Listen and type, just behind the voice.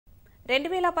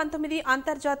2019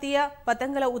 అంతర్జాతీయ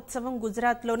పతంగుల ఉత్సవం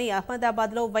గుజరాత్లోని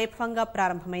అహ్మదాబాద్లో వైభవంగా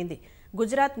ప్రారంభమైంది.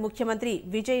 గుజరాత్ ముఖ్యమంత్రి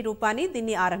విజయ్ రూపానీ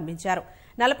దీన్ని ఆరంభించారు.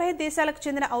 45 దేశాలకు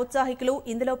చెందిన ఔత్సాహికులు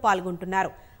ఇందులో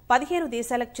పాల్గొంటున్నారు. 15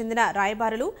 దేశాలకు చెందిన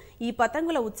రాయబారులు ఈ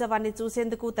పతంగుల ఉత్సవాన్ని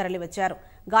చూసేందుకు తరలివచ్చారు.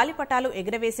 గాలిపటాలు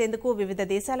ఎగురవేసేందుకు వివిధ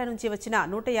దేశాల నుంచి వచ్చిన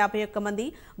 151 మంది,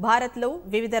 భారత్లో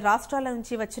వివిధ రాష్ట్రాల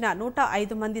నుంచి వచ్చిన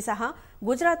 105 మంది సహా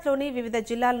గుజరాత్లోని వివిధ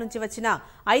జిల్లాల నుంచి వచ్చిన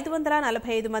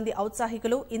 545 మంది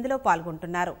ఔత్సాహికులు ఇందులో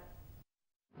పాల్గొంటున్నారు.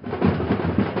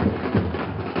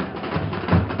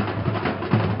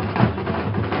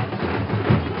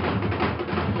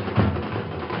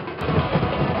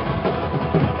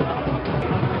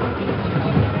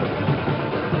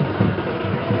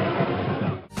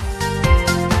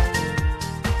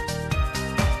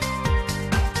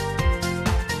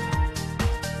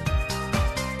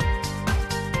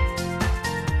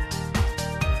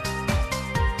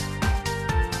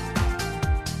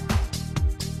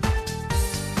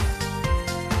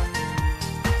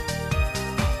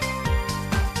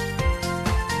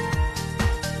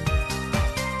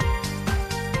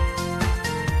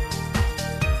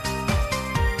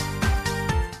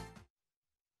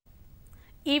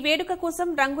 ఈ వేడుక కోసం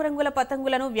రంగురంగుల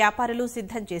పతంగులను వ్యాపారులు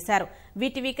సిద్దం చేశారు.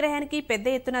 వీటి విక్రయానికి పెద్ద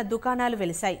ఎత్తున దుకాణాలు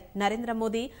వెలిశాయి. నరేంద్ర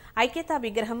మోదీ ఐక్యతా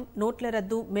విగ్రహం, నోట్ల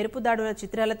రద్దు, మెరుపుదాడుల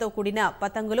చిత్రాలతో కూడిన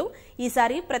పతంగులు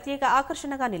ఈసారి ప్రత్యేక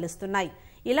ఆకర్షణగా నిలుస్తున్నాయి.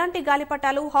 ఇలాంటి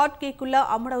గాలిపటాలు హాట్ కేకుల్లా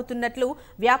అమ్ముడవుతున్నట్లు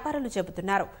వ్యాపారులు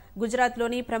చెబుతున్నారు.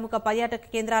 గుజరాత్లోని ప్రముఖ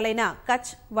పర్యాటక కేంద్రాలైన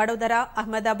కచ్, వడోదర,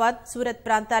 అహ్మదాబాద్, సూరత్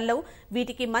ప్రాంతాల్లో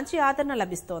వీటికి మంచి ఆదరణ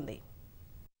లభిస్తోంది.